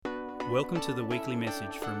Welcome to the weekly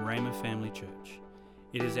message from Rhema Family Church.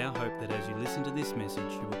 It is our hope that as you listen to this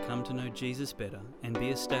message, you will come to know Jesus better and be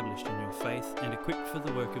established in your faith and equipped for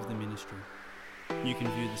the work of the ministry. You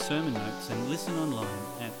can view the sermon notes and listen online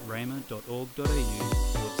at rhema.org.au/media.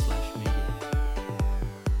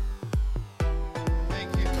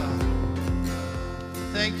 Thank you, Father.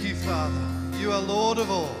 Thank you, Father. You are Lord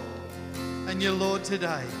of all, and you're Lord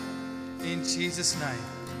today. In Jesus' name.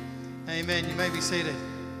 Amen. You may be seated.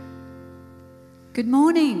 Good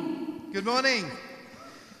morning. Good morning.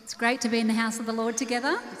 It's great to be in the house of the Lord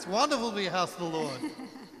together. It's wonderful to be in the house of the Lord.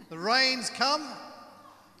 The rain's come.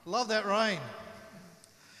 Love that rain.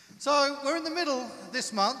 So we're in the middle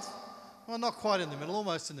this month, well, not quite in the middle,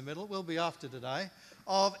 almost in the middle, we'll be after today,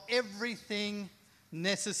 of Everything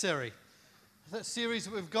Necessary. That series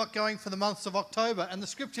that we've got going for the months of October. And the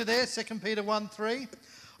scripture there, 2 Peter 1:3,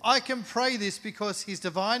 I can pray this because his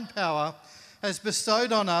divine power has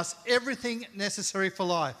bestowed on us everything necessary for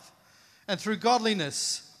life, and through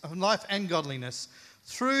life and godliness,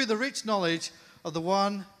 through the rich knowledge of the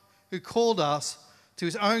one who called us to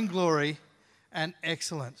his own glory and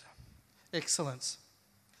excellence.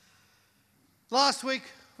 Last week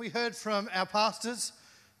we heard from our pastors,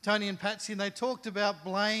 Tony and Patsy, and they talked about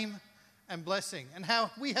blame and blessing and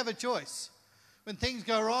how we have a choice. When things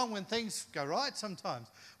go wrong, when things go right sometimes,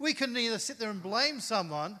 we can either sit there and blame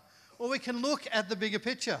someone, or we can look at the bigger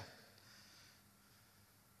picture.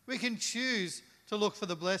 We can choose to look for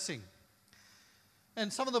the blessing.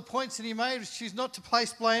 And some of the points that he made was choose not to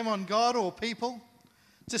place blame on God or people,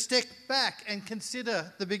 to step back and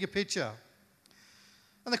consider the bigger picture.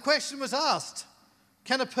 And the question was asked,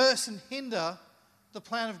 can a person hinder the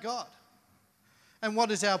plan of God? And what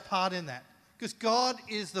is our part in that? Because God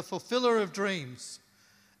is the fulfiller of dreams.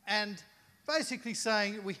 And basically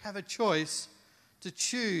saying we have a choice to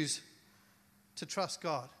choose to trust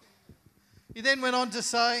God. He then went on to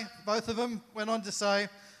say, both of them went on to say,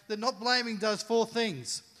 that not blaming does four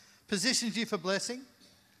things. Positions you for blessing,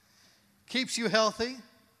 keeps you healthy,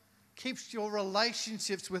 keeps your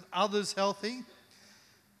relationships with others healthy,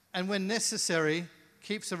 and when necessary,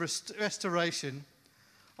 keeps a restoration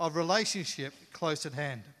of relationship close at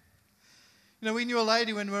hand. You know, we knew a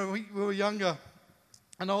lady when we were younger,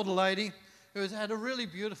 an older lady, who had a really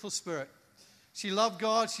beautiful spirit. She loved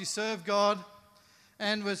God, she served God,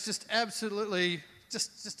 and was just absolutely,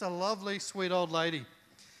 just a lovely, sweet old lady.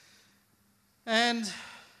 And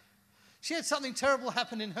she had something terrible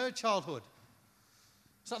happen in her childhood,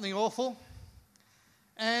 something awful.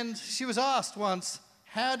 And she was asked once,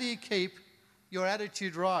 how do you keep your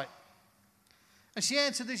attitude right? And she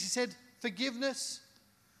answered this, she said, forgiveness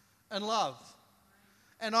and love.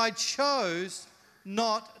 And I chose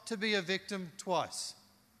not to be a victim twice.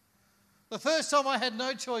 The first time I had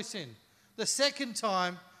no choice in. The second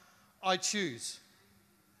time, I choose.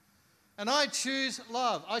 And I choose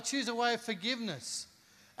love. I choose a way of forgiveness.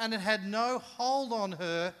 And it had no hold on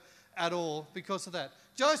her at all because of that.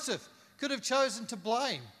 Joseph could have chosen to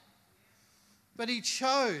blame, but he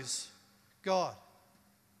chose God.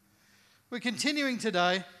 We're continuing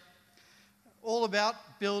today all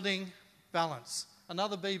about building balance.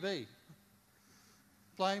 Another BB.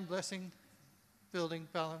 Blame, blessing, building,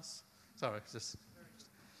 balance. Sorry, just...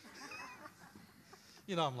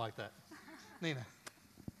 You know I'm like that. Nina.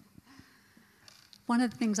 One of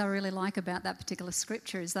the things I really like about that particular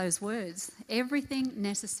scripture is those words, everything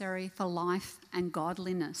necessary for life and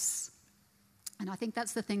godliness. And I think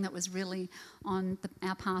that's the thing that was really on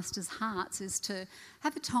our pastors' hearts, is to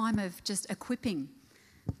have a time of just equipping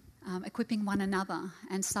one another.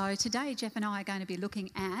 And so today, Jeff and I are going to be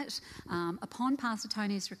looking at, upon Pastor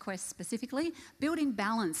Tony's request specifically, building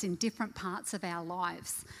balance in different parts of our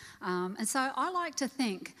lives. And so I like to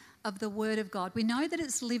think of the Word of God. We know that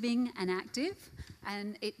it's living and active,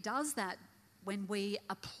 and it does that when we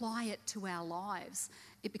apply it to our lives.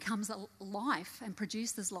 It becomes a life and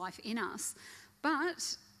produces life in us.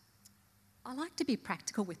 But I like to be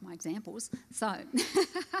practical with my examples. So...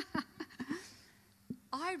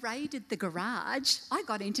 I raided the garage. I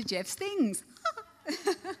got into Jeff's things.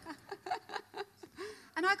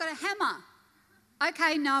 And I got a hammer.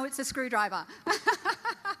 Okay, no, it's a screwdriver.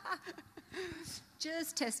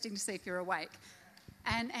 Just testing to see if you're awake.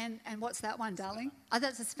 And what's that one, darling? Oh,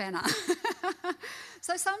 that's a spanner.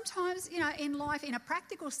 So sometimes, you know, in life, in a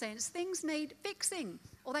practical sense, things need fixing,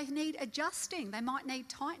 or they need adjusting. They might need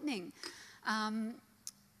tightening,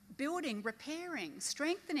 building, repairing,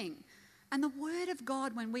 strengthening. And the Word of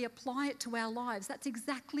God, when we apply it to our lives, that's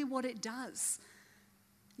exactly what it does.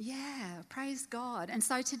 Yeah, praise God. And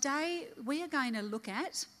so today we are going to look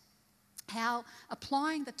at how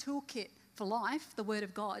applying the toolkit for Life, the Word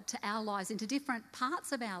of God, to our lives, into different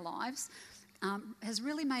parts of our lives, has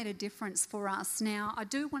really made a difference for us. Now, I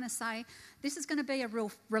do want to say this is going to be a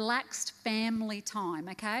real relaxed family time,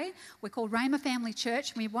 okay? We're called Rhema Family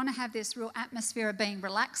Church, and we want to have this real atmosphere of being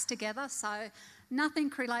relaxed together, so nothing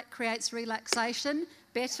creates relaxation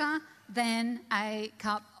better than a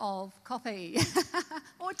cup of coffee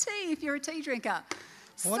or tea if you're a tea drinker.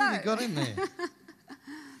 What have you got in there?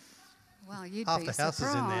 Well, you'd Half be the surprised.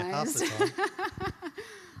 house is in there half the time.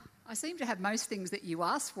 I seem to have most things that you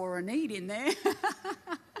ask for or need in there.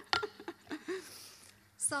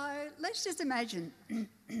 So let's just imagine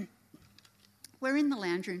we're in the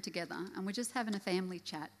lounge room together and we're just having a family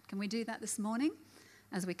chat. Can we do that this morning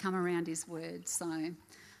as we come around his word? So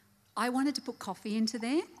I wanted to put coffee into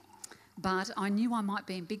there, but I knew I might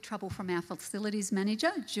be in big trouble from our facilities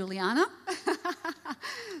manager, Juliana.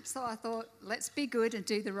 So I thought, let's be good and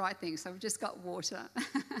do the right thing. So we've just got water.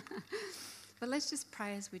 But let's just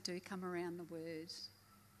pray as we do come around the word.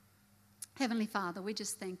 Heavenly Father, we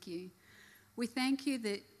just thank you. We thank you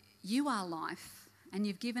that you are life and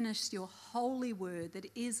you've given us your holy word that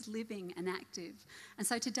is living and active. And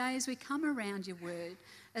so today as we come around your word,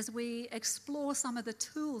 as we explore some of the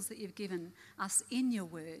tools that you've given us in your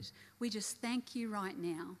word, we just thank you right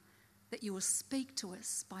now that you will speak to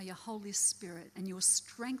us by your Holy Spirit and you will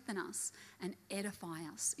strengthen us and edify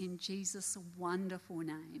us in Jesus' wonderful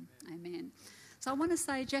name. Amen. So I want to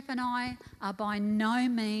say Jeff and I are by no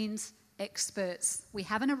means experts. We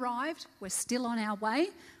haven't arrived. We're still on our way.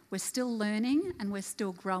 We're still learning and we're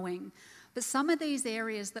still growing. But some of these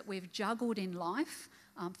areas that we've juggled in life,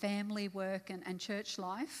 family, work and church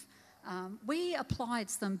life, we applied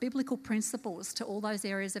some biblical principles to all those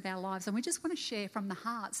areas of our lives, and we just want to share from the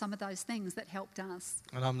heart some of those things that helped us.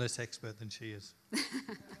 And I'm less expert than she is.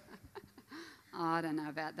 I don't know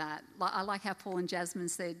about that. I like how Paul and Jasmine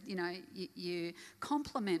said, you know, you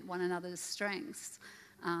complement one another's strengths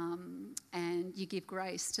and you give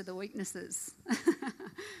grace to the weaknesses.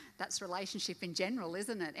 That's relationship in general,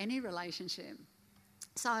 isn't it? Any relationship.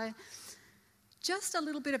 So just a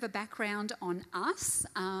little bit of a background on us.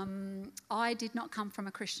 I did not come from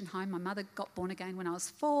a Christian home. My mother got born again when I was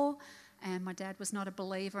 4, and my dad was not a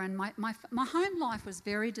believer. And my home life was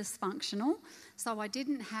very dysfunctional, so I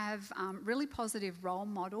didn't have really positive role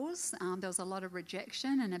models. There was a lot of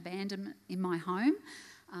rejection and abandonment in my home.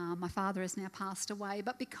 My father has now passed away,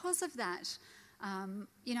 but because of that,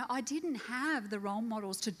 I didn't have the role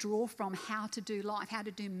models to draw from how to do life, how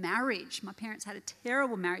to do marriage. My parents had a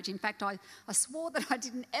terrible marriage. In fact, I swore that I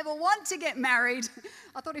didn't ever want to get married.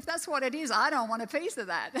 I thought if that's what it is, I don't want a piece of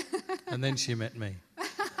that. And then she met me.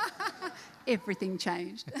 Everything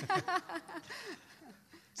changed.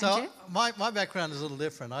 So my background is a little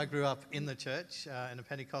different. I grew up in the church, in a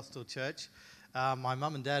Pentecostal church. My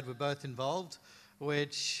mum and dad were both involved,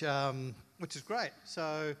 which is great.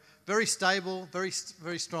 So very stable, very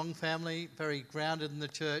strong family, very grounded in the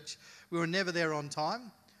church. We were never there on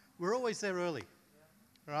time. We're always there early,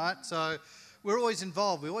 right? So we're always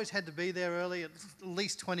involved. We always had to be there early, at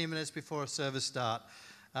least 20 minutes before a service start.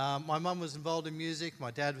 My mum was involved in music.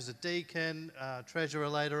 My dad was a deacon, treasurer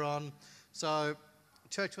later on. So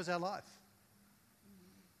church was our life,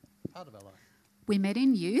 part of our life. We met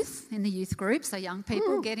in youth, in the youth group, so young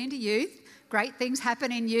people get into youth. Great things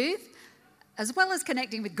happen in youth, as well as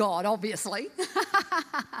connecting with God, obviously.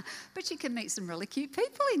 But you can meet some really cute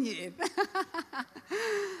people in youth.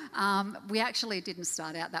 We actually didn't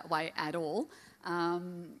start out that way at all.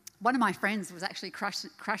 One of my friends was actually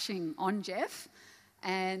crushing on Jeff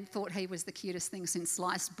and thought he was the cutest thing since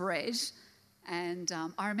sliced bread. And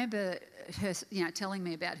I remember her, telling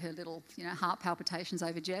me about her little, heart palpitations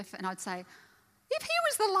over Jeff, and I'd say, if he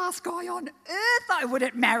was the last guy on earth, I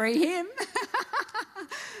wouldn't marry him.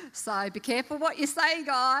 So be careful what you say,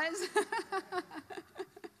 guys.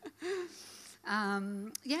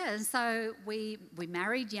 So we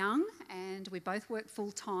married young and we both worked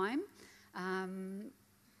full time.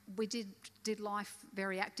 We did life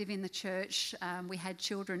very active in the church. We had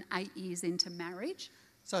children 8 years into marriage.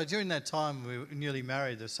 So during that time we were newly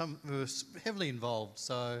married, we were heavily involved.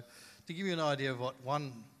 So to give you an idea of what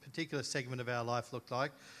one particular segment of our life looked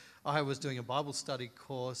like, I was doing a Bible study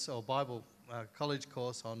course or Bible college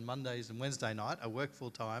course on Mondays and Wednesday night. I worked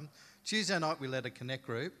full time. Tuesday night we led a connect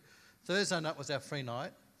group. Thursday night was our free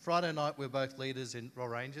night. Friday night we were both leaders in Royal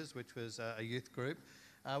Rangers, which was a youth group.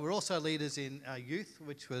 We're also leaders in youth,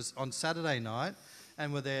 which was on Saturday night,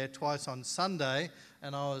 and we're there twice on Sunday,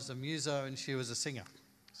 and I was a muso and she was a singer.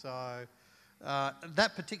 So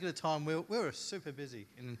that particular time we were super busy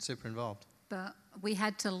and super involved. But we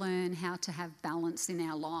had to learn how to have balance in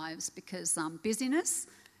our lives because busyness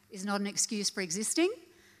is not an excuse for existing.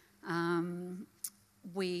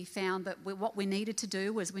 We found that what we needed to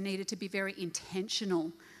do was we needed to be very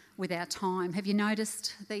intentional with our time. Have you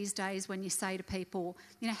noticed these days when you say to people,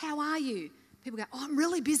 how are you? People go, I'm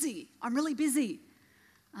really busy.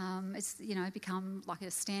 It's, become like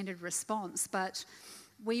a standard response. But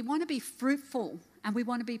we want to be fruitful and we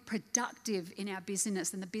want to be productive in our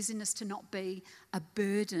busyness, and the busyness to not be a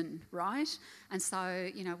burden, right? And so,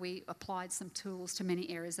 we applied some tools to many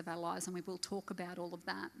areas of our lives, and we will talk about all of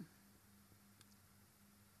that.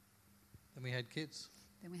 Then we had kids.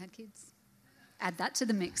 Add that to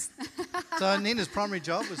the mix. So Nina's primary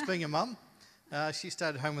job was being a mum. She stayed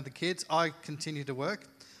at home with the kids. I continued to work.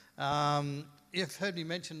 You've heard me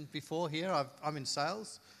mention before here, I'm in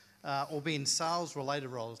sales, or been in sales-related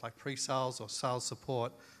roles like pre-sales or sales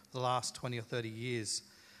support for the last 20 or 30 years.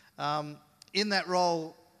 In that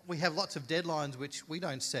role, we have lots of deadlines which we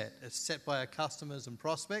don't set. It's set by our customers and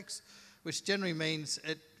prospects, which generally means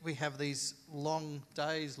we have these long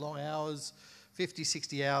days, long hours, 50,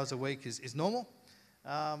 60 hours a week is normal.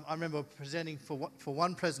 I remember presenting for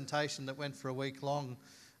one presentation that went for a week long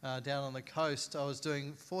down on the coast. I was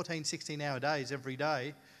doing 14, 16-hour days every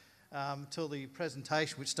day till the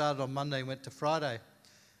presentation, which started on Monday and went to Friday.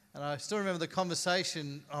 And I still remember the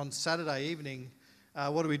conversation on Saturday evening,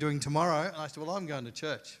 what are we doing tomorrow? And I said, well, I'm going to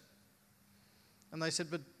church. And they said,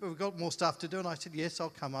 but we've got more stuff to do. And I said, yes, I'll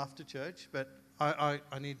come after church, but I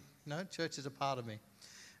need, church is a part of me.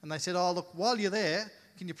 And they said, oh, look, while you're there,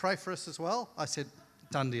 can you pray for us as well? I said,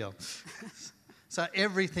 done deal. So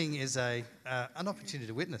everything is an opportunity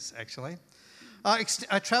to witness, actually. I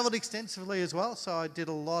travelled extensively as well, so I did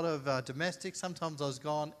a lot of domestic. Sometimes I was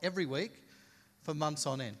gone every week for months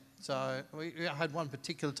on end. So I had one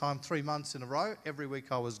particular time, 3 months in a row. Every week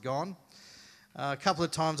I was gone. A couple of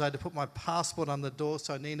times I had to put my passport on the door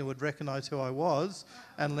so Nina would recognise who I was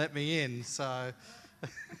and let me in. So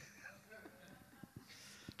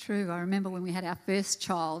True. I remember when we had our first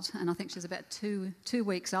child, and I think she was about two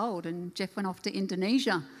weeks old, and Jeff went off to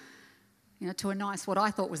Indonesia, to a nice, what I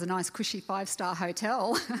thought was a nice, cushy 5-star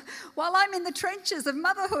hotel, while I'm in the trenches of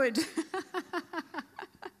motherhood.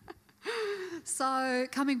 So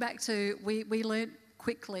coming back to, we learnt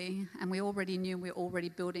quickly, and we already knew, we were already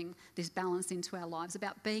building this balance into our lives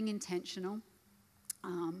about being intentional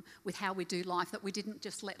with how we do life, that we didn't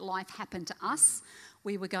just let life happen to us.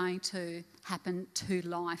 We were going to happen to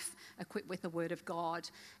life, equipped with the Word of God.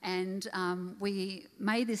 And we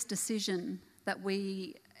made this decision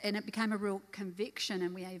and it became a real conviction,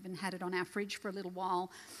 and we even had it on our fridge for a little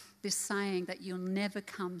while, this saying that you'll never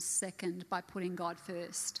come second by putting God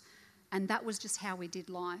first. And that was just how we did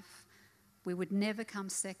life. We would never come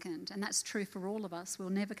second, and that's true for all of us. We'll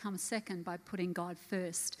never come second by putting God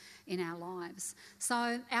first in our lives.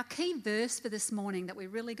 So our key verse for this morning that we're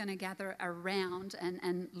really going to gather around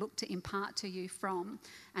and look to impart to you from,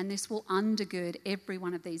 and this will undergird every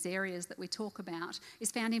one of these areas that we talk about, is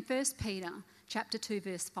found in 1 Peter chapter 2,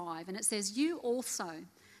 verse 5, and it says, "You also,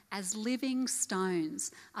 as living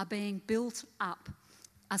stones, are being built up,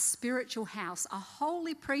 a spiritual house, a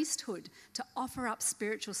holy priesthood, to offer up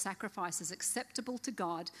spiritual sacrifices acceptable to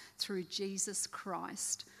God through Jesus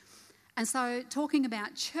Christ." And so talking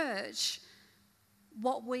about church,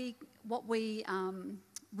 what we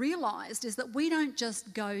realised is that we don't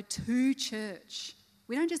just go to church.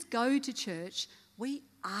 We don't just go to church, we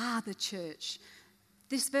are the church.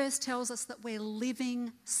 This verse tells us that we're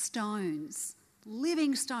living stones,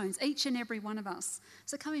 each and every one of us.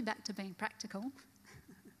 So coming back to being practical,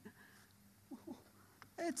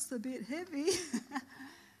 it's a bit heavy.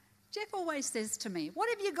 Jeff always says to me, "What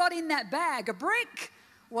have you got in that bag? A brick?"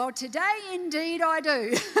 Well, today indeed I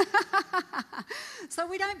do. So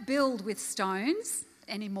we don't build with stones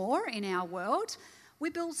anymore in our world. We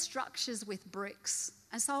build structures with bricks.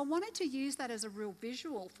 And so I wanted to use that as a real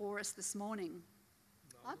visual for us this morning.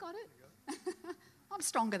 I got it. I'm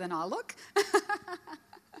stronger than I look.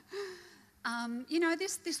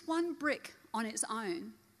 This one brick on its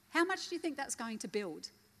own, how much do you think that's going to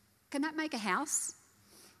build? Can that make a house?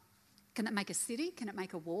 Can that make a city? Can it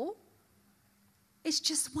make a wall? It's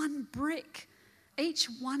just one brick. Each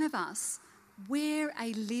one of us, we're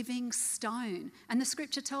a living stone. And the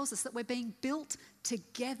scripture tells us that we're being built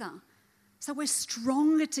together. So we're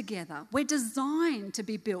stronger together. We're designed to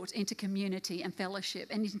be built into community and fellowship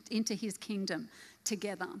and into his kingdom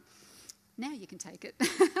together. Now you can take it.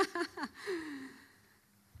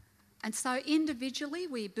 And so individually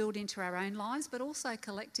we build into our own lives, but also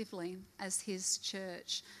collectively as his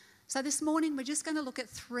church. So this morning we're just going to look at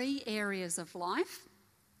 3 areas of life,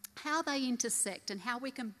 how they intersect and how we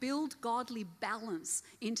can build godly balance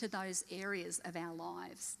into those areas of our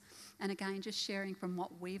lives. and again, just sharing from what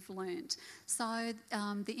we've learnt. So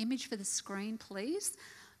the image for the screen, please.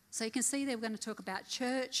 So you can see there we're going to talk about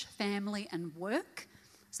church, family and work.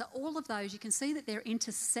 So all of those, you can see that they're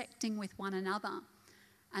intersecting with one another,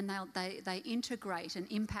 and they integrate and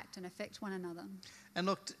impact and affect one another. And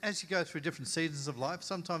look, as you go through different seasons of life,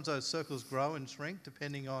 sometimes those circles grow and shrink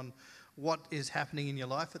depending on what is happening in your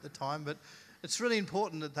life at the time. But it's really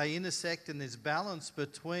important that they intersect and there's balance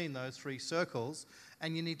between those three circles,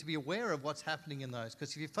 and you need to be aware of what's happening in those.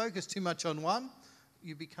 Because if you focus too much on one,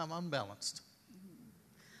 you become unbalanced.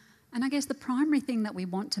 And I guess the primary thing that we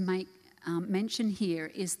want to make mention here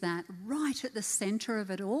is that right at the centre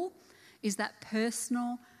of it all is that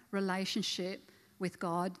personal relationship with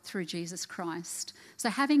God through Jesus Christ. So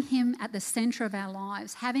having him at the centre of our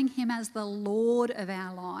lives, having him as the Lord of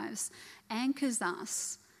our lives, anchors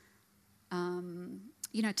us,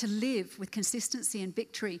 to live with consistency and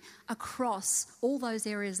victory across all those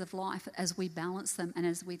areas of life as we balance them and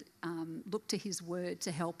as we look to his word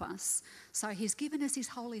to help us. So he's given us his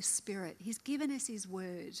Holy Spirit. He's given us his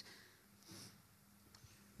word.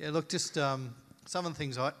 Yeah, look, just some of the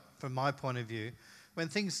things from my point of view, when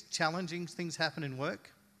challenging things happen in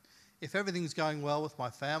work, if everything's going well with my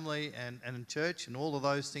family and in church and all of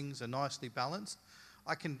those things are nicely balanced,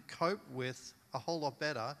 I can cope with a whole lot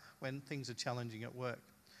better when things are challenging at work.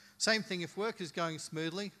 Same thing if work is going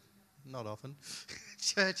smoothly, not often,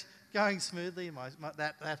 church going smoothly,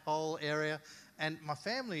 that whole area, and my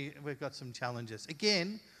family, we've got some challenges.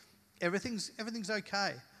 Again, everything's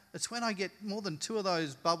okay. It's when I get more than two of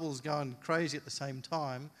those bubbles going crazy at the same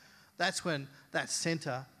time, that's when that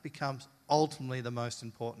centre becomes ultimately the most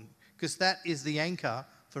important, because that is the anchor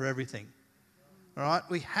for everything. All right?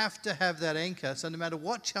 We have to have that anchor, so no matter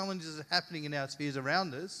what challenges are happening in our spheres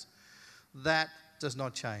around us, that does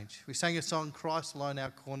not change. We sang a song, Christ Alone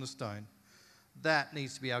Our Cornerstone. That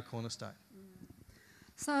needs to be our cornerstone.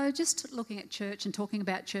 So just looking at church and talking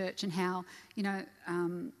about church and how,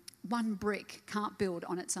 one brick can't build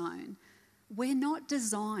on its own. We're not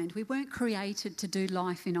designed, we weren't created to do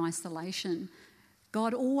life in isolation.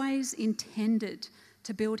 God always intended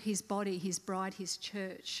to build his body, his bride, his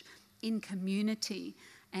church in community.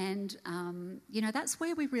 And, that's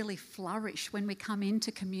where we really flourish, when we come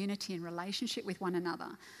into community and relationship with one another.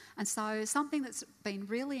 And so something that's been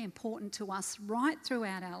really important to us right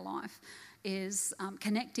throughout our life is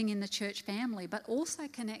connecting in the church family, but also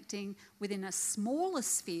connecting within a smaller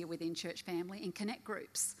sphere within church family in connect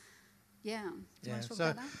groups. Yeah. Do you want to talk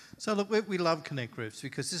about that? So look, we love connect groups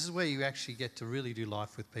because this is where you actually get to really do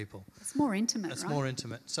life with people. It's more intimate, It's right? more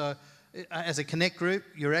intimate. So as a connect group,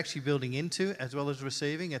 you're actually building into as well as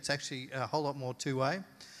receiving. It's actually a whole lot more two-way.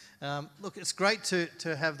 Look, it's great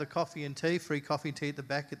to have the coffee and tea, free coffee and tea at the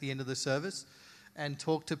back at the end of the service, and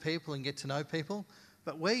talk to people and get to know people.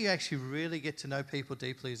 But where you actually really get to know people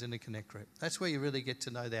deeply is in the connect group. That's where you really get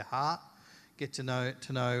to know their heart, get to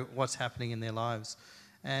know what's happening in their lives.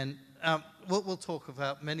 And we'll talk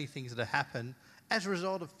about many things that have happened as a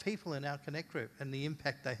result of people in our connect group and the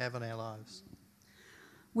impact they have on our lives.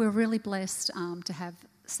 We're really blessed to have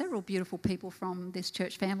several beautiful people from this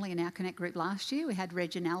church family in our connect group last year. We had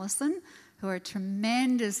Reg and Alison, who are a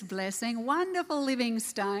tremendous blessing, wonderful living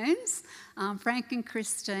stones, Frank and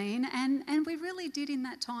Christine, and we really did in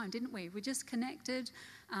that time, didn't we? We just connected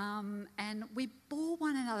and we bore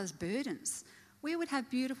one another's burdens. We would have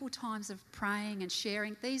beautiful times of praying and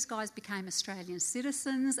sharing. These guys became Australian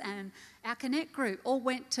citizens, and our connect group all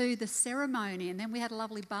went to the ceremony, and then we had a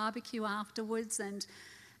lovely barbecue afterwards, and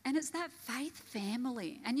it's that faith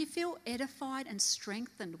family, and you feel edified and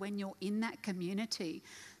strengthened when you're in that community.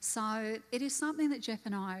 So it is something that Jeff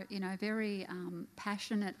and I are, very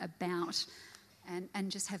passionate about,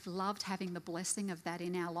 and just have loved having the blessing of that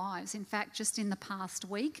in our lives. In fact, just in the past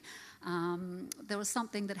week, there was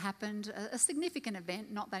something that happened, a significant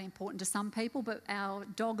event, not that important to some people, but our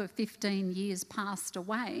dog of 15 years passed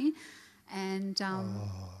away, and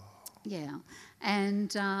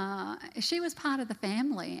she was part of the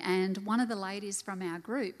family, and one of the ladies from our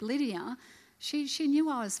group, Lydia, she knew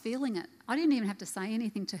I was feeling it. I didn't even have to say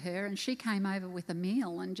anything to her, and she came over with a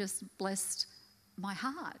meal and just blessed my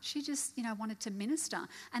heart. She just, wanted to minister.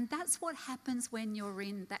 And that's what happens when you're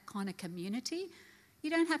in that kind of community.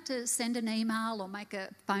 You don't have to send an email or make a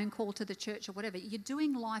phone call to the church or whatever. You're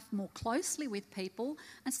doing life more closely with people,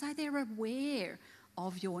 and so they're aware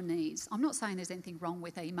of your needs. I'm not saying there's anything wrong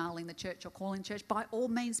with emailing the church or calling church. By all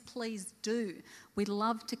means, please do. We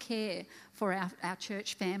love to care for our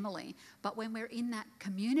church family. But when we're in that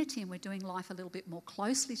community and we're doing life a little bit more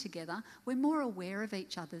closely together, we're more aware of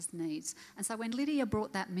each other's needs. And so when Lydia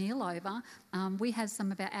brought that meal over, we had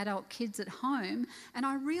some of our adult kids at home, and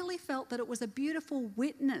I really felt that it was a beautiful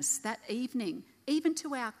witness that evening, even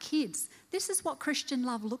to our kids. This is what Christian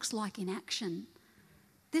love looks like in action.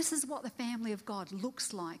 This is what the family of God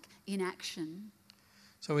looks like in action.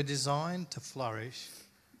 So we're designed to flourish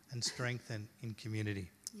and strengthen in community.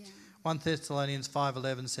 Yeah. 1 Thessalonians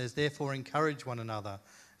 5:11 says, "Therefore encourage one another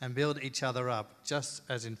and build each other up, just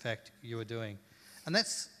as in fact you are doing." And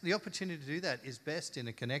that's the opportunity to do that is best in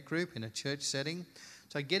a connect group, in a church setting.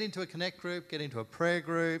 So get into a connect group, get into a prayer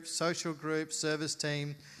group, social group, service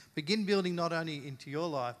team. Begin building not only into your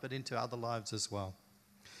life, but into other lives as well.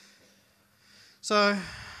 So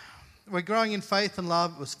we're growing in faith and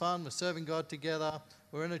love. It was fun. We're serving God together.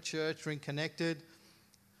 We're in a church. We're in connected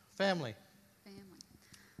family. Do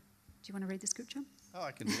you want to read the scripture? Oh,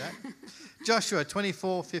 I can do that. Joshua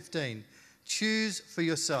 24:15. "Choose for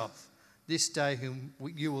yourself this day whom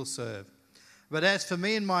you will serve. But as for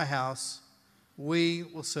me and my house, we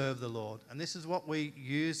will serve the Lord." And this is what we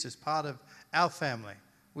use as part of our family.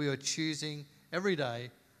 We are choosing every day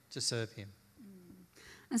to serve him.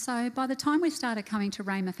 And so by the time we started coming to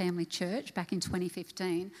Rhema Family Church back in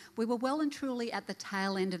 2015, we were well and truly at the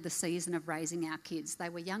tail end of the season of raising our kids. They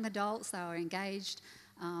were young adults, they were engaged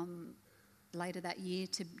later that year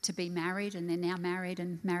to be married, and they're now married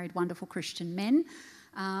and married wonderful Christian men.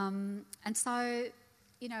 And so,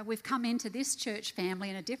 you know, we've come into this church family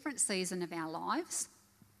in a different season of our lives.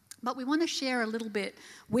 But we want to share a little bit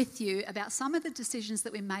with you about some of the decisions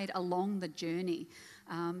that we made along the journey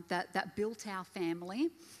that built our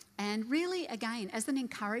family. And really, again, as an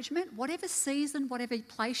encouragement, whatever season, whatever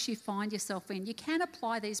place you find yourself in, you can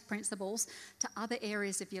apply these principles to other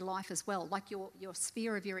areas of your life as well, like your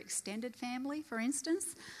sphere of your extended family, for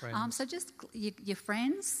instance. So just your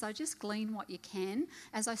friends, so just glean what you can.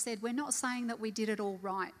 As I said, we're not saying that we did it all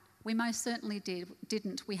right. We most certainly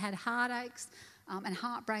didn't. We had heartaches and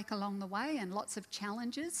heartbreak along the way and lots of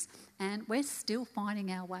challenges, and we're still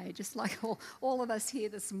finding our way, just like all of us here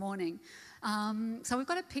this morning. So we've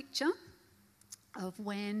got a picture of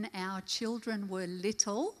when our children were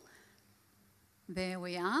little. There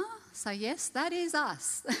we are. So yes, that is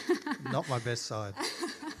us. Not my best side.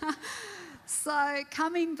 So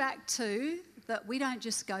coming back to that, we don't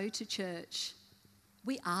just go to church,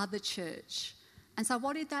 we are the church. And so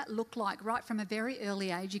what did that look like? Right from a very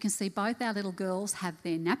early age, you can see both our little girls have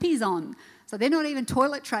their nappies on. So they're not even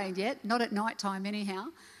toilet trained yet, not at night time anyhow.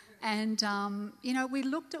 And, you know, we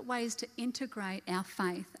looked at ways to integrate our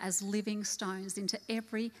faith as living stones into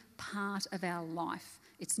every part of our life.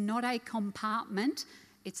 It's not a compartment,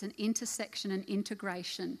 it's an intersection and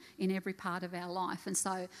integration in every part of our life. And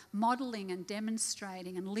so modelling and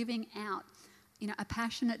demonstrating and living out, you know, a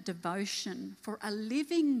passionate devotion for a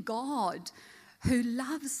living God who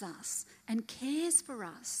loves us and cares for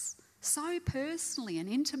us so personally and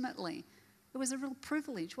intimately. It was a real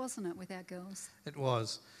privilege, wasn't it, with our girls? It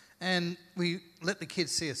was. And we let the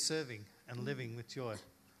kids see us serving and living with joy.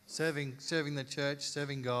 Serving the church,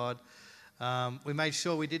 serving God. We made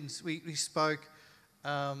sure we spoke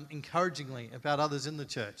encouragingly about others in the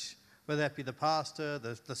church, whether that be the pastor,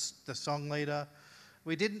 the song leader.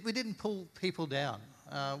 We didn't pull people down.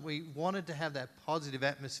 We wanted to have that positive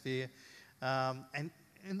atmosphere. And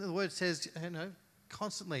the word says, you know,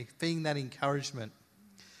 constantly being that encouragement.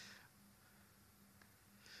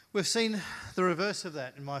 We've seen the reverse of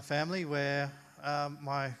that in my family, where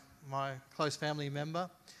my close family member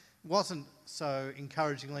wasn't so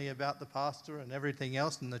encouragingly about the pastor and everything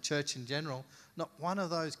else and the church in general. Not one of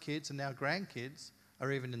those kids and now grandkids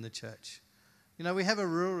are even in the church. You know, we have a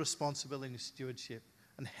real responsibility in stewardship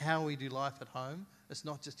and how we do life at home. It's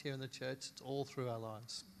not just here in the church, it's all through our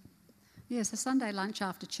lives. Yeah, so Sunday lunch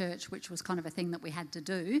after church, which was kind of a thing that we had to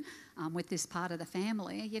do with this part of the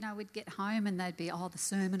family, you know, we'd get home and they'd be, oh, the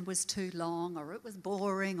sermon was too long, or it was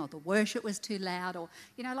boring, or the worship was too loud, or,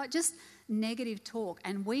 you know, like just negative talk.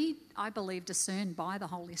 And we, I believe, discerned by the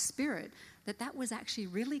Holy Spirit that was actually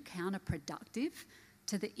really counterproductive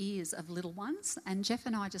to the ears of little ones. And Jeff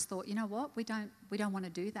and I just thought, you know what, we don't want to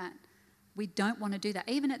do that. We don't want to do that,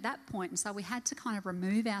 even at that point. And so we had to kind of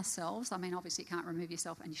remove ourselves. I mean, obviously you can't remove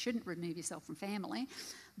yourself, and you shouldn't remove yourself from family.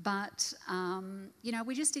 But, you know,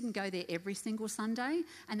 we just didn't go there every single Sunday.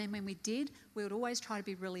 And then when we did, we would always try to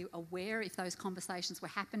be really aware if those conversations were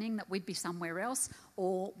happening, that we'd be somewhere else,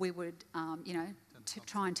 or we would, you know, to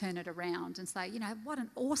try and turn it around and say, what an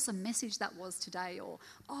awesome message that was today, or,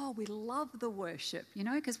 oh, we love the worship,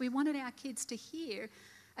 because we wanted our kids to hear,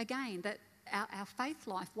 again, that our faith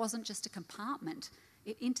life wasn't just a compartment.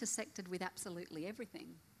 It intersected with absolutely everything.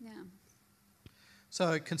 Yeah.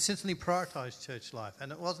 So consistently prioritise church life,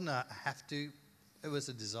 and it wasn't a have to, it was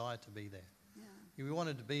a desire to be there. Yeah. We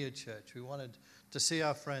wanted to be a church. We wanted to see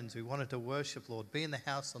our friends. We wanted to worship Lord, be in the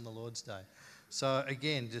house on the Lord's Day. So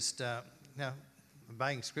again, just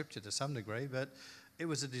obeying Scripture to some degree, but it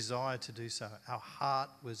was a desire to do so. Our heart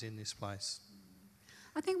was in this place.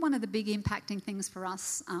 I think one of the big impacting things for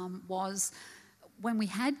us was when we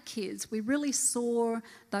had kids, we really saw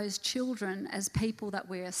those children as people that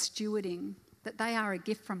we're stewarding, that they are a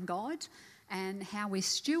gift from God, and how we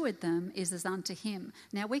steward them is as unto Him.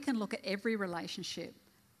 Now, we can look at every relationship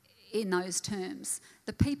in those terms.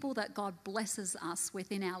 The people that God blesses us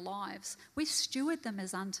with in our lives, we steward them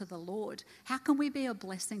as unto the Lord. How can we be a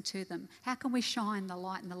blessing to them? How can we shine the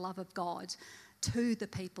light and the love of God to the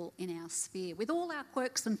people in our sphere, with all our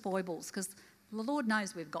quirks and foibles, because the Lord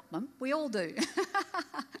knows we've got them. We all do.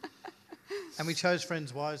 And we chose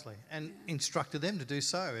friends wisely and instructed them to do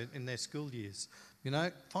so in their school years.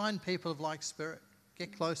 Find people of like spirit.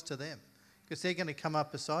 Get close to them, because they're going to come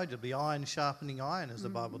up beside you. It'll be iron sharpening iron, as the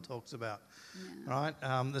Bible talks about. Yeah.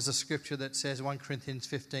 Right? There's a scripture that says, 1 Corinthians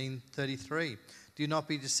 15:33, do not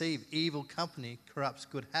be deceived. Evil company corrupts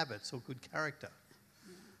good habits or good character.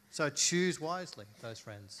 So choose wisely those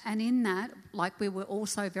friends. And in that, we were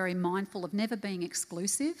also very mindful of never being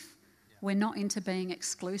exclusive. Yeah. We're not into being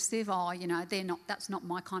exclusive. Oh, that's not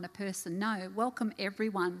my kind of person. No, welcome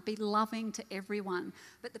everyone. Be loving to everyone.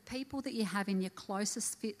 But the people that you have in your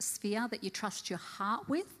closest sphere, that you trust your heart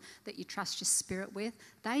with, that you trust your spirit with,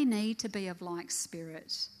 they need to be of like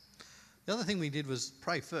spirit. The other thing we did was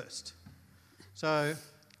pray first. So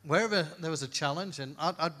wherever there was a challenge, and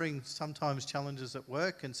I'd bring sometimes challenges at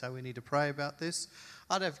work, and so we need to pray about this.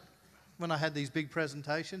 When I had these big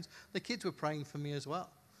presentations, the kids were praying for me as well.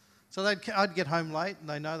 So I'd get home late, and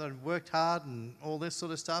they know that I'd worked hard and all this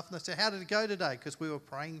sort of stuff, and they say, how did it go today? Because we were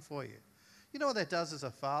praying for you. You know what that does as a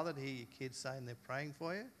father, to hear your kids saying they're praying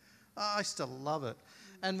for you? Oh, I still love it.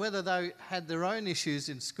 And whether they had their own issues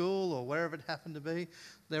in school or wherever it happened to be,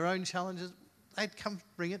 their own challenges, they'd come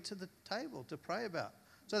bring it to the table to pray about.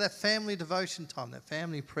 So that family devotion time, that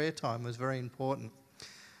family prayer time was very important.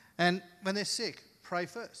 And when they're sick, pray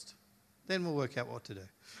first. Then we'll work out what to do.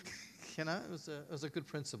 It was a good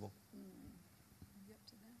principle.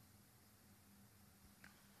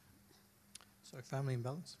 So family in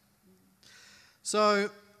balance. So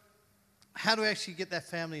how do we actually get that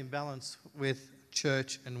family in balance with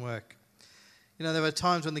church and work? There were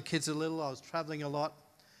times when the kids were little, I was travelling a lot,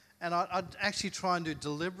 and I'd actually try and do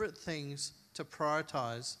deliberate things to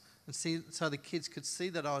prioritise and see, so the kids could see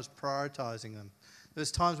that I was prioritising them. There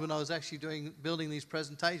was times when I was actually building these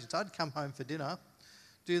presentations. I'd come home for dinner,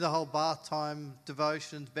 do the whole bath time,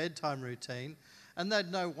 devotions, bedtime routine, and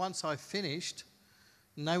they'd know once I finished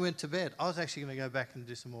and they went to bed, I was actually going to go back and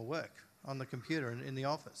do some more work on the computer in the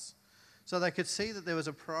office. So they could see that there was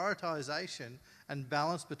a prioritisation and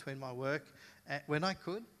balance between my work when I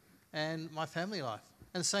could and my family life.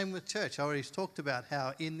 And same with church. I already talked about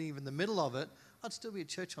how in even the middle of it, I'd still be at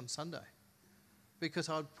church on Sunday, because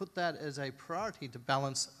I'd put that as a priority to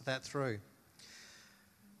balance that through.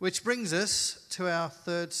 Which brings us to our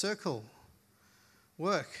third circle,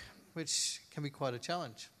 work, which can be quite a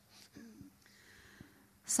challenge.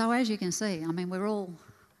 So as you can see, we're all,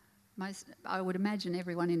 I would imagine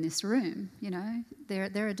everyone in this room, there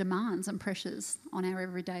are demands and pressures on our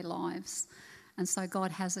everyday lives. And so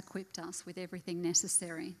God has equipped us with everything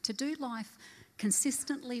necessary to do life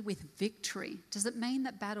consistently with victory. Does it mean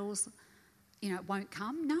that battles, won't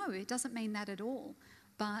come? No, it doesn't mean that at all.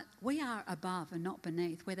 But we are above and not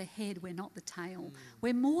beneath. We're the head, we're not the tail.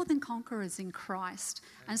 We're more than conquerors in Christ.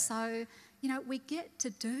 And so, we get to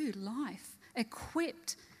do life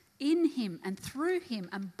equipped in Him and through Him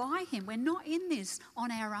and by Him. We're not in this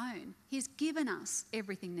on our own. He's given us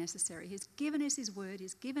everything necessary. He's given us His Word.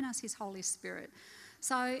 He's given us His Holy Spirit.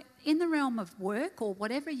 So in the realm of work, or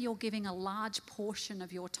whatever you're giving a large portion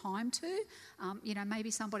of your time to,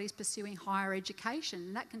 maybe somebody's pursuing higher education,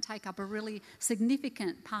 and that can take up a really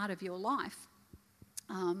significant part of your life.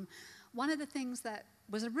 One of the things that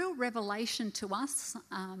was a real revelation to us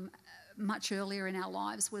much earlier in our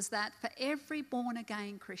lives was that for every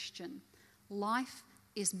born-again Christian, life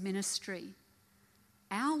is ministry.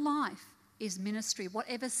 Our life is ministry,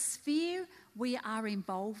 whatever sphere we are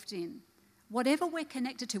involved in. Whatever we're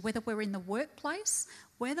connected to, whether we're in the workplace,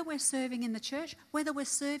 whether we're serving in the church, whether we're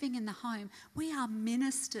serving in the home, we are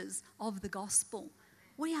ministers of the gospel.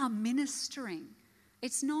 We are ministering.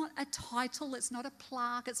 It's not a title, it's not a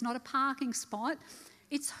plaque, it's not a parking spot.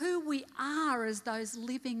 It's who we are as those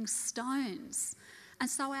living stones. And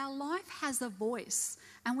so our life has a voice,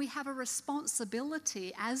 and we have a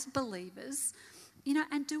responsibility as believers.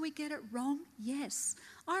 And do we get it wrong? Yes.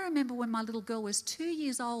 I remember when my little girl was 2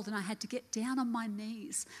 years old and I had to get down on my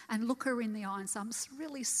knees and look her in the eye and say, I'm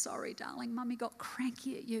really sorry, darling. Mummy got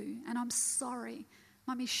cranky at you and I'm sorry.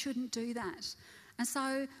 Mummy shouldn't do that. And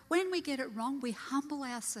so when we get it wrong, we humble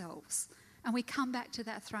ourselves and we come back to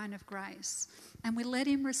that throne of grace and we let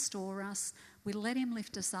him restore us. We let him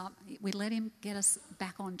lift us up. We let him get us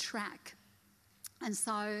back on track. And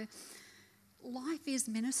so life is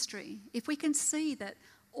ministry. If we can see that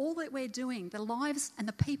all that we're doing, the lives and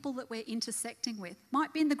the people that we're intersecting with,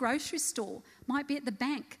 might be in the grocery store, might be at the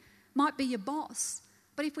bank, might be your boss.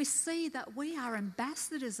 But if we see that we are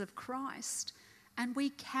ambassadors of Christ and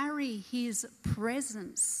we carry his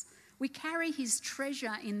presence, we carry his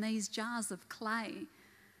treasure in these jars of clay,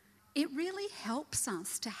 it really helps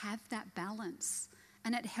us to have that balance,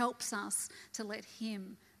 and it helps us to let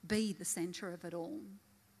him be the centre of it all.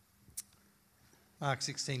 Mark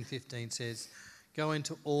 16:15 says, go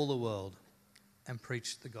into all the world and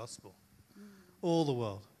preach the gospel. All the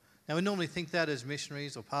world. Now, we normally think that as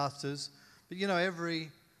missionaries or pastors, but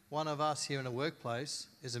every one of us here in a workplace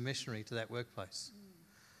is a missionary to that workplace.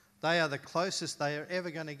 They are the closest they are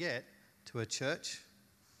ever going to get to a church,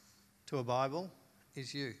 to a Bible,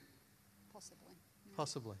 is you. Possibly. Yeah.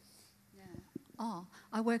 Possibly. Yeah. Oh,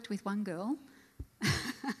 I worked with one girl.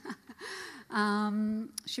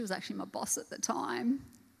 She was actually my boss at the time.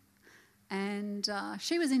 And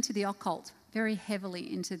she was into the occult, very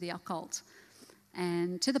heavily into the occult.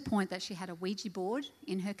 And to the point that she had a Ouija board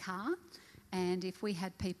in her car. And if we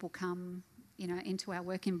had people come, into our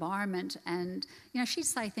work environment and, she'd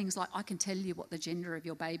say things like, I can tell you what the gender of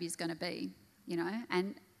your baby is going to be,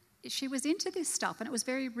 And she was into this stuff and it was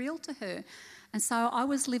very real to her. And so I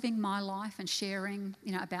was living my life and sharing,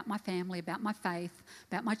 about my family, about my faith,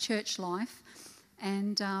 about my church life.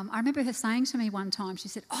 And I remember her saying to me one time, she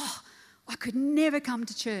said, I could never come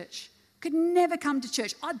to church.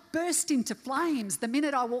 I'd burst into flames the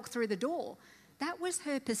minute I walked through the door. That was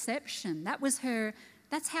her perception.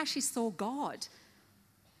 That's how she saw God.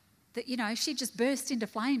 That, she'd just burst into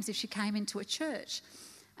flames if she came into a church.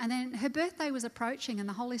 And then her birthday was approaching and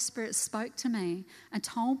the Holy Spirit spoke to me and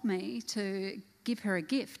told me to give her a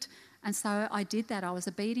gift. And so I did that. I was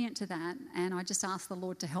obedient to that. And I just asked the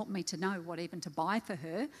Lord to help me to know what even to buy for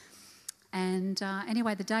her. And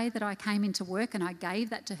anyway, the day that I came into work and I gave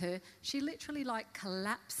that to her, she literally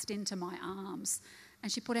collapsed into my arms.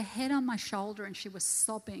 And she put her head on my shoulder and she was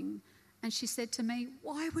sobbing. And she said to me,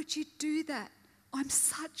 why would you do that? I'm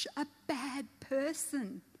such a bad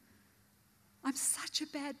person. I'm such a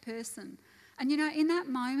bad person. And, in that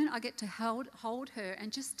moment, I get to hold her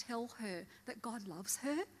and just tell her that God loves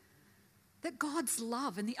her, that God's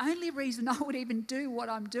love. And the only reason I would even do what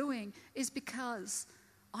I'm doing is because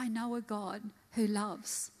I know a God who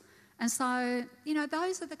loves. And so,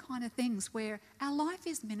 those are the kind of things where our life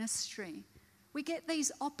is ministry. We get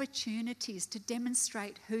these opportunities to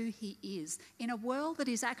demonstrate who he is in a world that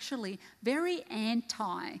is actually very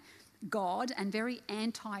anti-God and very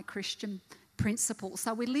anti-Christian principles.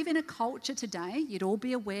 So we live in a culture today, you'd all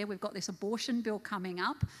be aware, we've got this abortion bill coming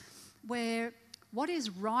up, where what is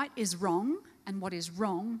right is wrong and what is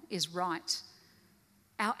wrong is right.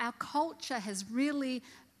 Our culture has really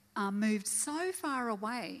moved so far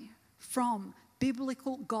away from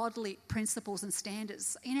biblical, godly principles and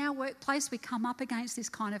standards. In our workplace, we come up against this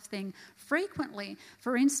kind of thing frequently.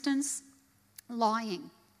 For instance, lying.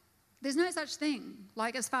 There's no such thing.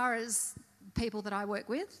 As far as people that I work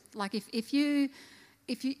with, if you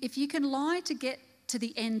can lie to get to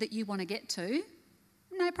the end that you want to get to,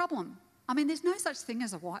 no problem. I mean, there's no such thing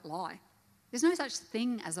as a white lie. There's no such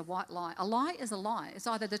thing as a white lie. A lie is a lie. It's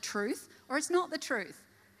either the truth or it's not the truth.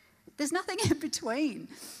 There's nothing in between.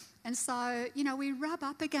 And so, we rub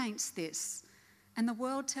up against this. And the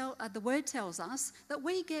word tells us that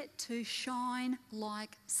we get to shine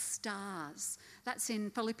like stars. That's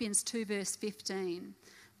in Philippians 2 verse 15.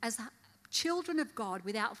 As children of God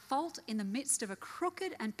without fault in the midst of a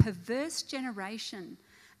crooked and perverse generation,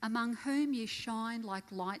 among whom you shine like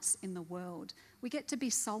lights in the world. We get to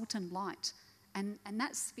be salt and light. And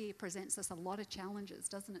that sphere presents us a lot of challenges,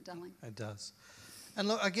 doesn't it, darling? It does. And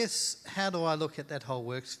look, I guess, how do I look at that whole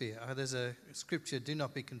work sphere? There's a scripture, do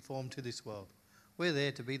not be conformed to this world. We're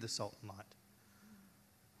there to be the salt and light.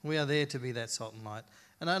 We are there to be that salt and light.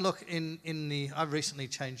 And I look I've recently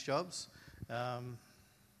changed jobs a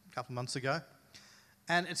couple of months ago.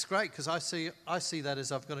 And it's great because I see that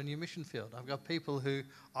as I've got a new mission field. I've got people who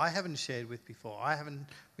I haven't shared with before. I haven't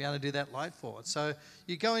been able to do that light for. So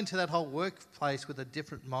you go into that whole workplace with a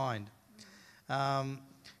different mind.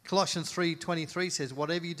 Colossians 3:23 says,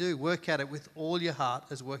 whatever you do, work at it with all your heart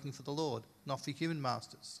as working for the Lord, not for human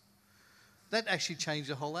masters. That actually changed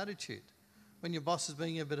the whole attitude. When your boss is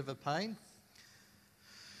being a bit of a pain,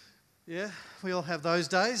 yeah, we all have those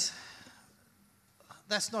days.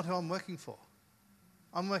 That's not who I'm working for.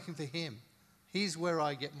 I'm working for him. He's where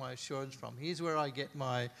I get my assurance from. He's where I get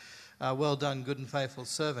my well done, good and faithful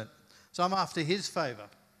servant. So I'm after his favour.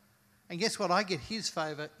 And guess what? I get his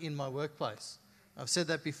favour in my workplace. I've said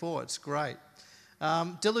that before. It's great.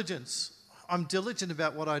 Diligence. I'm diligent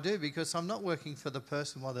about what I do because I'm not working for the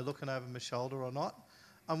person while they're looking over my shoulder or not.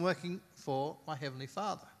 I'm working for my Heavenly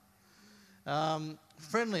Father.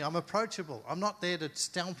 Friendly. I'm approachable. I'm not there to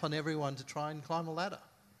stomp on everyone to try and climb a ladder.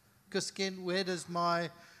 Because again, where does my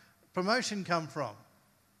promotion come from?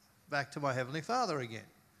 Back to my Heavenly Father again.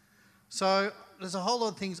 So there's a whole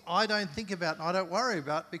lot of things I don't think about and I don't worry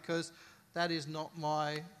about because that is not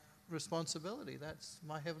my responsibility. That's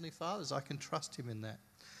my Heavenly Father's. I can trust him in that.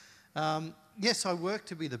 Yes, I work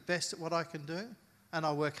to be the best at what I can do and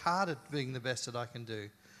I work hard at being the best that I can do.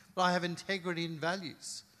 But I have integrity and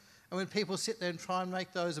values. And when people sit there and try and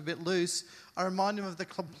make those a bit loose, I remind them of the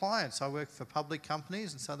compliance. I work for public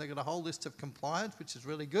companies, and so they've got a whole list of compliance, which is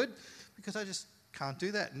really good, because I just can't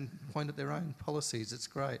do that and point at their own policies. It's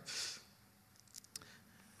great.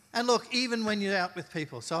 And look, even when you're out with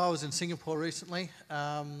people. So I was in Singapore recently,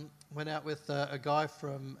 went out with a guy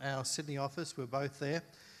from our Sydney office. We're both there.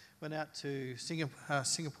 Went out to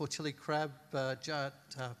Singapore chili crab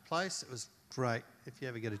place. It was great, if you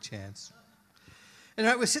ever get a chance.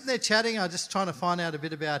 Anyway, we're sitting there chatting. I was just trying to find out a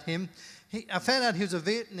bit about him. I found out he was a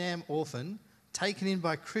Vietnam orphan taken in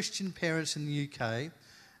by Christian parents in the UK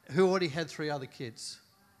who already had 3 other kids.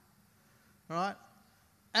 All right?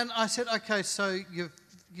 And I said, okay, so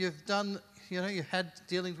you've done, you had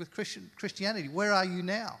dealings with Christianity. Where are you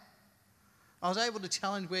now? I was able to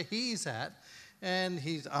challenge where he's at, and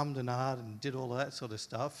he's ummed and ahed and did all of that sort of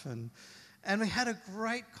stuff. And we had a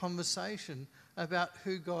great conversation about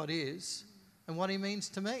who God is and what he means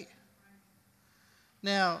to me.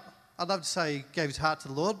 Now, I'd love to say he gave his heart to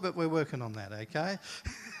the Lord, but we're working on that, okay?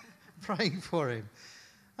 Praying for him.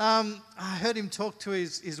 I heard him talk to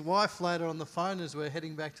his wife later on the phone as we're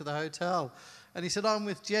heading back to the hotel. And he said, I'm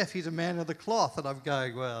with Jeff, he's a man of the cloth. And I'm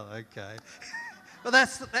going, well, okay. But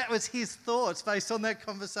that was his thoughts based on that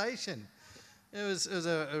conversation. It was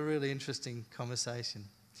a really interesting conversation.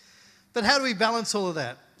 But how do we balance all of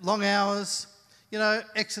that? Long hours.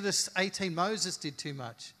 Exodus 18, Moses did too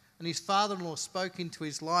much. And his father-in-law spoke into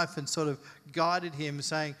his life and sort of guided him,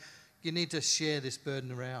 saying, you need to share this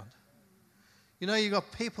burden around. You've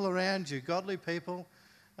got people around you, godly people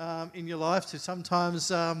in your life to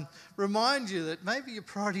sometimes remind you that maybe your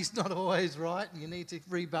priority's not always right and you need to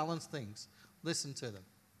rebalance things. Listen to them.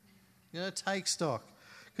 Take stock.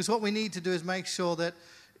 Because what we need to do is make sure that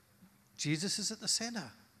Jesus is at the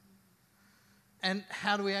centre. And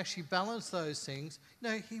how do we actually balance those things?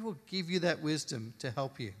 He will give you that wisdom to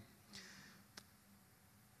help you.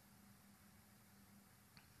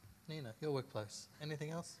 Nina, your workplace. Anything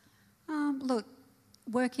else? Look,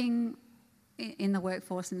 working in the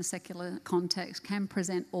workforce in a secular context can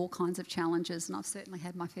present all kinds of challenges, and I've certainly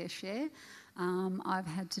had my fair share. I've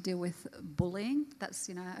had to deal with bullying. That's,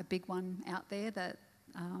 a big one out there that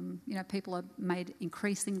people are made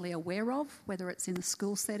increasingly aware of, whether it's in a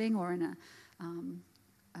school setting or in a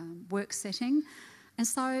work setting. And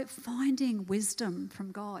so finding wisdom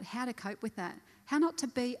from God, how to cope with that, how not to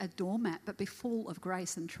be a doormat but be full of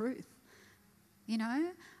grace and truth.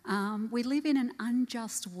 We live in an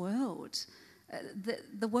unjust world.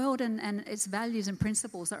 The world and its values and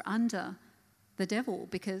principles are under the devil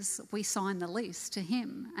because we sign the lease to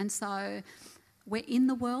him. And so we're in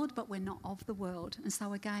the world, but we're not of the world. And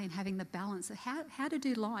so again, having the balance of how to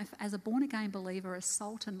do life as a born-again believer, as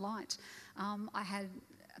salt and light. I had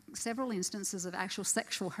several instances of actual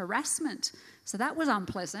sexual harassment. So that was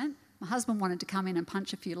unpleasant. My husband wanted to come in and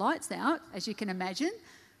punch a few lights out, as you can imagine.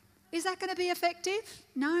 Is that going to be effective?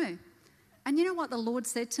 No. And you know what the Lord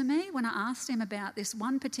said to me when I asked him about this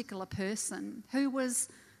one particular person who was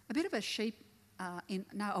a bit of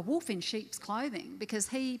a wolf in sheep's clothing, because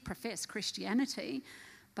he professed Christianity,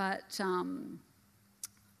 but,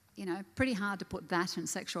 pretty hard to put that and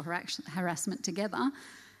sexual harassment together.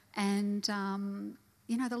 And,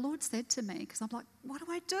 the Lord said to me, because I'm like, what do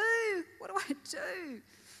I do? What do I do?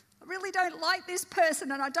 I really don't like this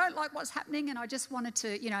person and I don't like what's happening, and I just wanted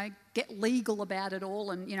to, get legal about it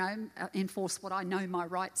all and, enforce what I know my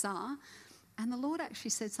rights are. And the Lord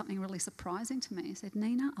actually said something really surprising to me. He said,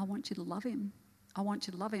 Nina, I want you to love him. I want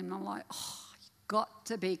you to love him. And I'm like, oh, you've got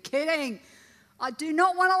to be kidding. I do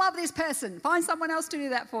not want to love this person. Find someone else to do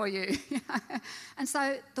that for you. And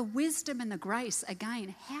so the wisdom and the grace,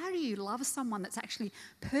 again, how do you love someone that's actually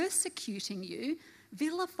persecuting you,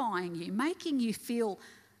 vilifying you, making you feel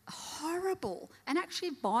horrible, and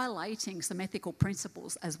actually violating some ethical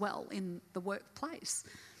principles as well in the workplace?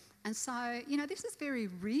 And so, this is very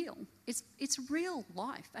real. It's real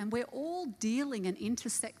life, and we're all dealing and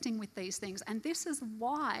intersecting with these things. And this is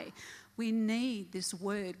why we need this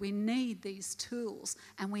word, we need these tools,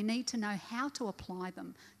 and we need to know how to apply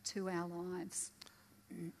them to our lives.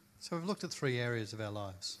 So we've looked at 3 areas of our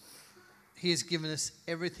lives. He has given us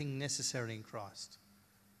everything necessary in Christ,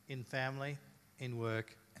 in family, in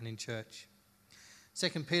work, and in church.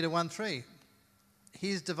 2 Peter 1:3,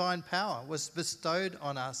 his divine power was bestowed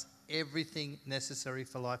on us everything necessary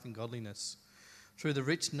for life and godliness through the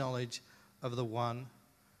rich knowledge of the one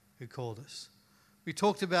who called us. We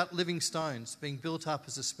talked about living stones being built up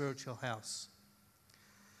as a spiritual house.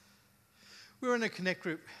 We were in a Connect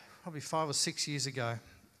group probably 5 or 6 years ago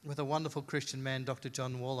with a wonderful Christian man, Dr.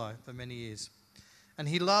 John Warlow, for many years. And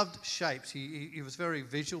he loved shapes. He was a very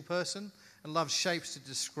visual person and loved shapes to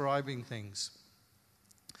describing things.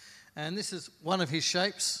 And this is one of his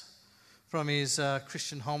shapes from his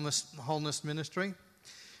Christian wholeness ministry.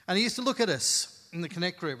 And he used to look at us in the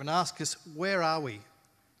Connect group and ask us, where are we?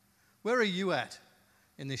 Where are you at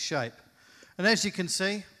in this shape? And as you can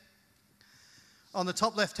see, on the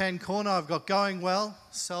top left-hand corner, I've got going well,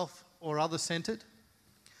 self or other-centred.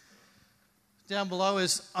 Down below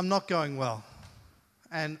is I'm not going well.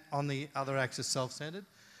 And on the other axis, self-centred.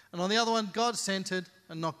 And on the other one, God-centred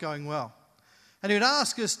and not going well. And he would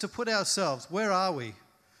ask us to put ourselves, where are we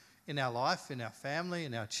in our life, in our family,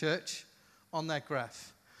 in our church, on that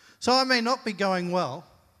graph? So I may not be going well,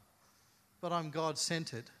 but I'm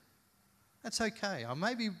God-centred. That's okay. I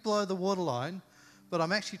may be below the waterline, but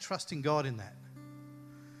I'm actually trusting God in that.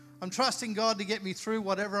 I'm trusting God to get me through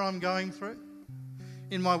whatever I'm going through.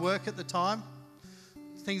 In my work at the time,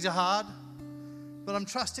 things are hard, but I'm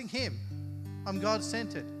trusting him. I'm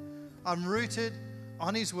God-centred. I'm rooted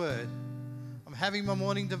on his word. I'm having my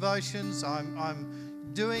morning devotions.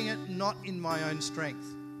 I'm doing it not in my own strength.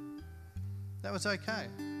 That was okay.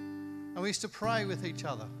 And we used to pray with each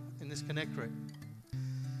other in this Connect group.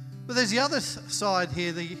 But there's the other side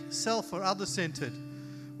here, the self or other-centred,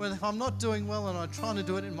 where if I'm not doing well and I'm trying to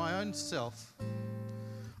do it in my own self,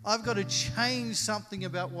 I've got to change something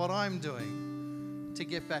about what I'm doing to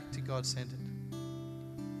get back to God-centred.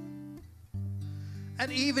 And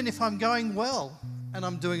even if I'm going well and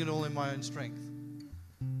I'm doing it all in my own strength,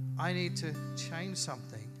 I need to change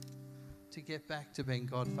something to get back to being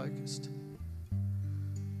God-focused.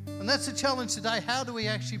 And that's the challenge today. How do we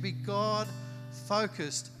actually be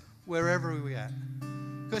God-focused wherever we're at?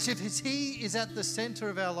 Because if he is at the centre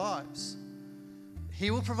of our lives, he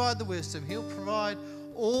will provide the wisdom. He'll provide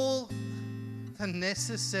all the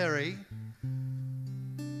necessary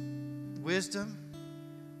wisdom,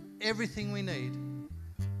 everything we need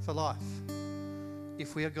for life,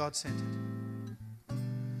 if we are God-centred.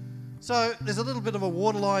 So there's a little bit of a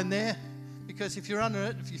waterline there, because if you're under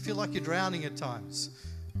it, if you feel like you're drowning at times.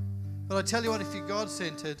 But I tell you what, if you're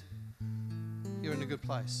God-centred, you're in a good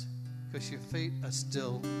place, because your feet are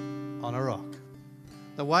still on a rock.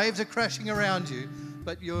 The waves are crashing around you,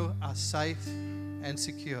 but you are safe and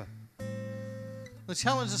secure. The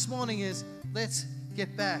challenge this morning is, let's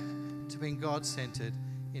get back to being God-centred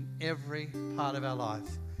in every part of our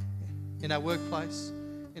life. In our workplace,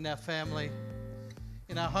 in our family,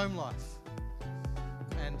 in our home life,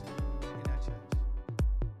 and in our church.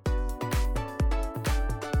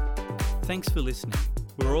 Thanks for listening.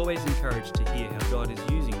 We're always encouraged to hear how God is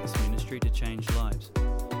using this ministry to change lives.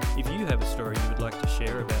 If you have a story you would like to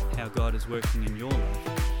share about how God is working in your life,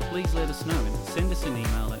 please let us know and send us an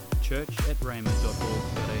email at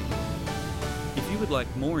church@rhema.org.au. If you would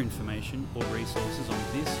like more information or resources on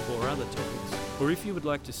this or other topics, or if you would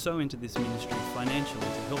like to sow into this ministry financially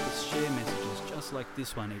to help us share messages just like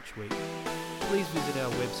this one each week, please visit our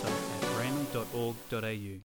website at rhema.org.au.